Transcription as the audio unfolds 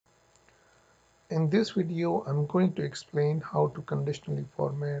In this video, I'm going to explain how to conditionally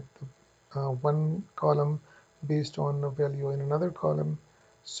format one column based on a value in another column.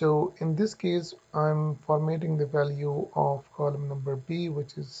 So in this case, I'm formatting the value of column number B,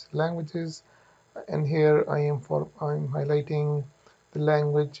 which is languages, and here I'm highlighting the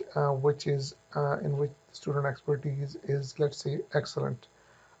language which is in which student expertise is, let's say, excellent.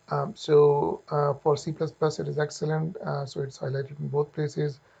 For C++, it is excellent, so it's highlighted in both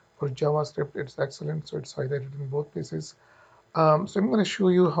places. For JavaScript, it's excellent, so it's highlighted in both places. So I'm going to show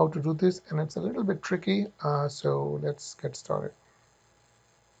you how to do this, and it's a little bit tricky, so let's get started.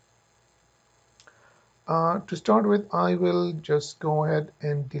 To start with, I will just go ahead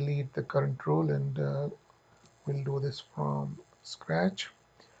and delete the current rule, and we'll do this from scratch.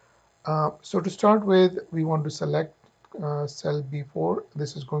 So to start with, we want to select cell B4.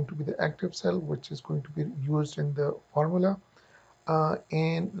 This is going to be the active cell, which is going to be used in the formula.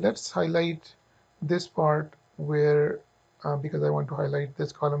 And let's highlight this part where, because I want to highlight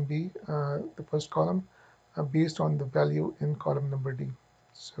this column B, the first column, based on the value in column number D.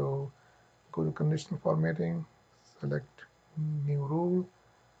 So go to conditional formatting, select new rule,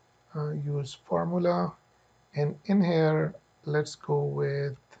 use formula, and in here, let's go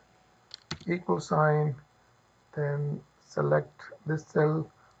with equal sign, then select this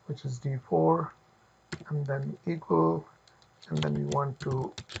cell, which is D4, and then equal, and then we want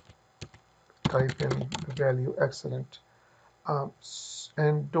to type in the value excellent.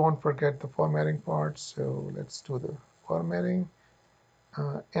 And don't forget the formatting part, so let's do the formatting.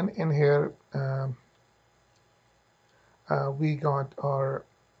 And in here, we got our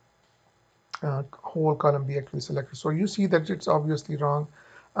whole column B actually selected. So you see that it's obviously wrong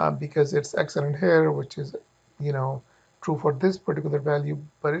because it's excellent here, which is, you know, true for this particular value,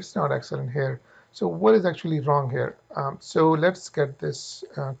 but it's not excellent here. So what is actually wrong here? So let's get this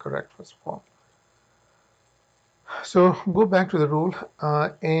correct first of all. So go back to the rule,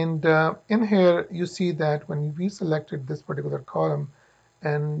 and in here you see that when we selected this particular column,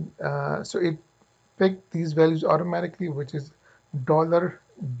 and so it picked these values automatically, which is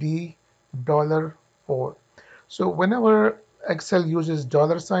 $D $4. So whenever Excel uses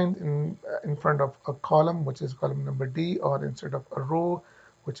dollar sign in front of a column, which is column number D, or instead of a row,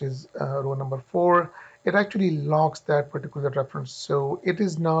 which is row number 4, it actually locks that particular reference. So it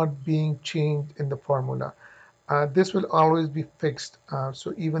is not being changed in the formula. This will always be fixed.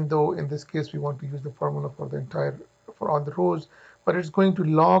 So even though in this case we want to use the formula for the entire, for all the rows, but it's going to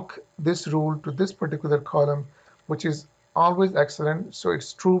lock this rule to this particular column, which is always excellent. So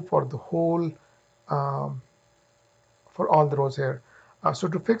it's true for the whole, um, for all the rows here. So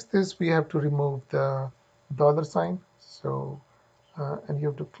to fix this, we have to remove the dollar sign. So and you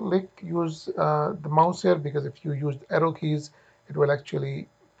have to use the mouse here, because if you use arrow keys, it will actually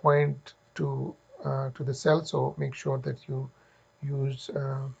point to the cell. So make sure that you use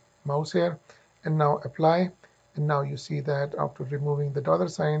mouse here, and now apply. And now you see that after removing the dollar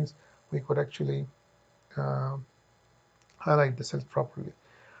signs, we could actually uh, highlight the cells properly.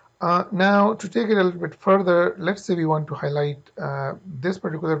 Now, to take it a little bit further, let's say we want to highlight this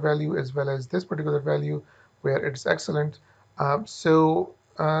particular value as well as this particular value where it's excellent.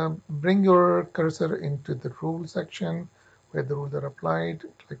 Bring your cursor into the rule section where the rules are applied.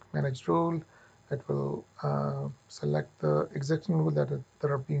 Click Manage Rule. It will select the existing rule that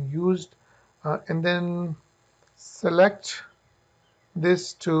are being used, and then select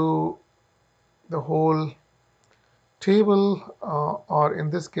this to the whole table, or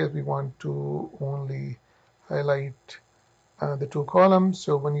in this case, we want to only highlight the two columns.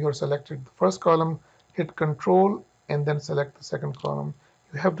 So when you are selected the first column, hit Control and then select the second column.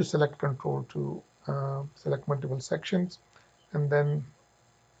 You have to select Control to select multiple sections, and then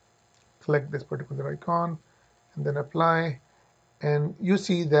click this particular icon and then apply. And you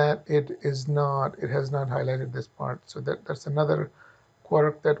see that it has not highlighted this part. So that's another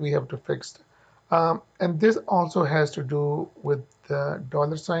quirk that we have to fix. And this also has to do with the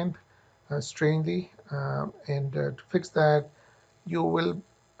dollar sign, strangely. To fix that, you will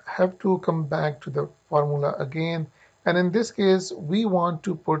have to come back to the formula again. And in this case, we want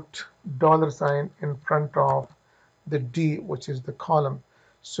to put dollar sign in front of the D, which is the column.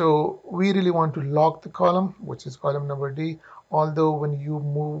 So we really want to lock the column, which is column number D. Although when you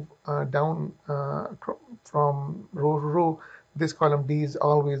move down from row to row, this column D is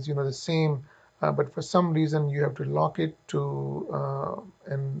always, the same. But for some reason, you have to lock it to,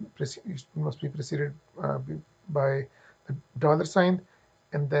 and it must be preceded by the dollar sign.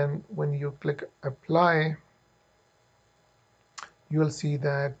 And then when you click apply, you will see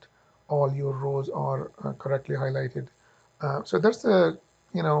that all your rows are correctly highlighted. So that's the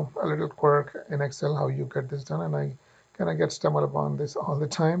a little quirk in Excel how you get this done, and I kind of get stumbled upon this all the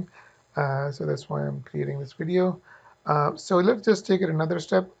time. So that's why I'm creating this video. So let's just take it another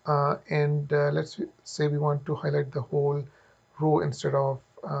step, and let's say we want to highlight the whole row instead of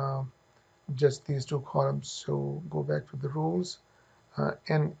just these two columns. So go back to the rules,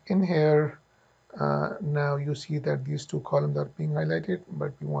 and in here now you see that these two columns are being highlighted,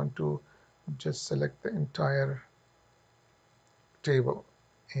 but we want to just select the entire table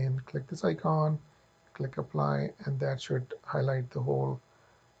and click this icon, click apply, and that should highlight the whole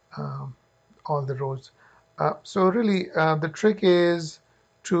um, all the rows. So really the trick is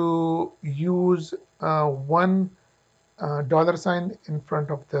to use one dollar sign in front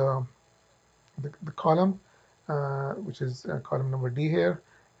of the column, which is column number D here,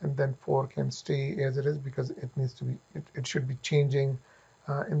 and then 4 can stay as it is because it needs to be, it should be changing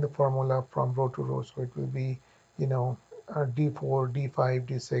in the formula from row to row. So it will be, you know, D4, D5,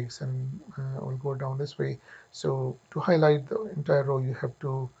 D6, and will go down this way. So to highlight the entire row, you have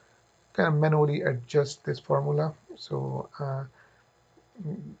to kind of manually adjust this formula. So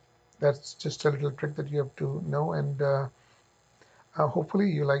that's just a little trick that you have to know, and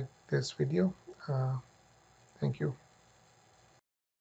hopefully you like this video. Uh, Thank you.